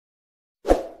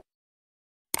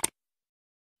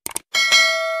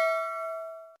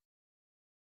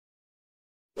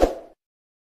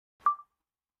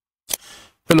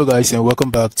Hello guys, and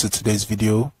welcome back to today's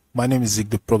video. My name is Zig,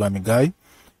 the programming guy.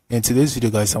 In today's video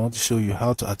guys, I want to show you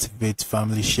how to activate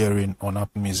family sharing on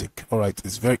Apple Music. Alright,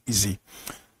 it's very easy.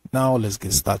 Now let's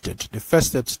get started. The first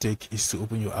step to take is to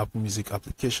open your Apple Music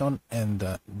application and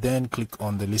then click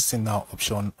on the listen now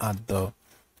option at the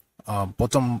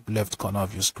bottom left corner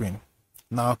of your screen.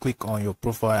 Now click on your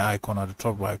profile icon at the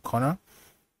top right corner,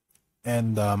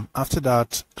 and after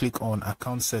that click on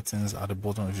account settings at the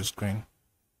bottom of your screen.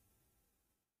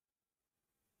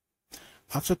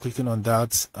 After clicking on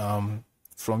that,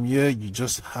 from here you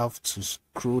just have to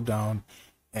scroll down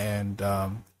and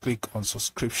click on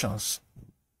subscriptions.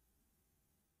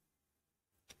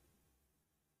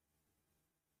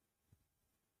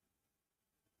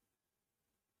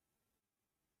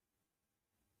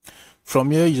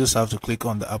 From here you just have to click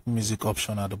on the Apple Music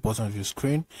option at the bottom of your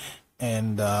screen,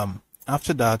 and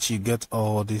after that you get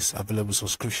all this available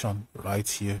subscription right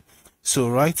here. So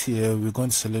right here we're going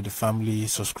to select the family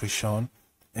subscription,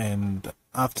 and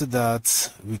after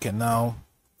that we can now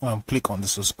click on the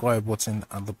subscribe button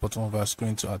at the bottom of our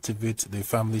screen to activate the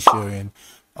family sharing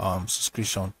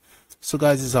subscription. So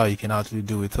guys, this is how you can actually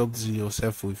do it. Hope this video was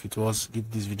helpful. If it was,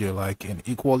 give this video a like and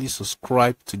equally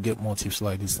subscribe to get more tips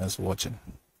like this. Thanks for watching.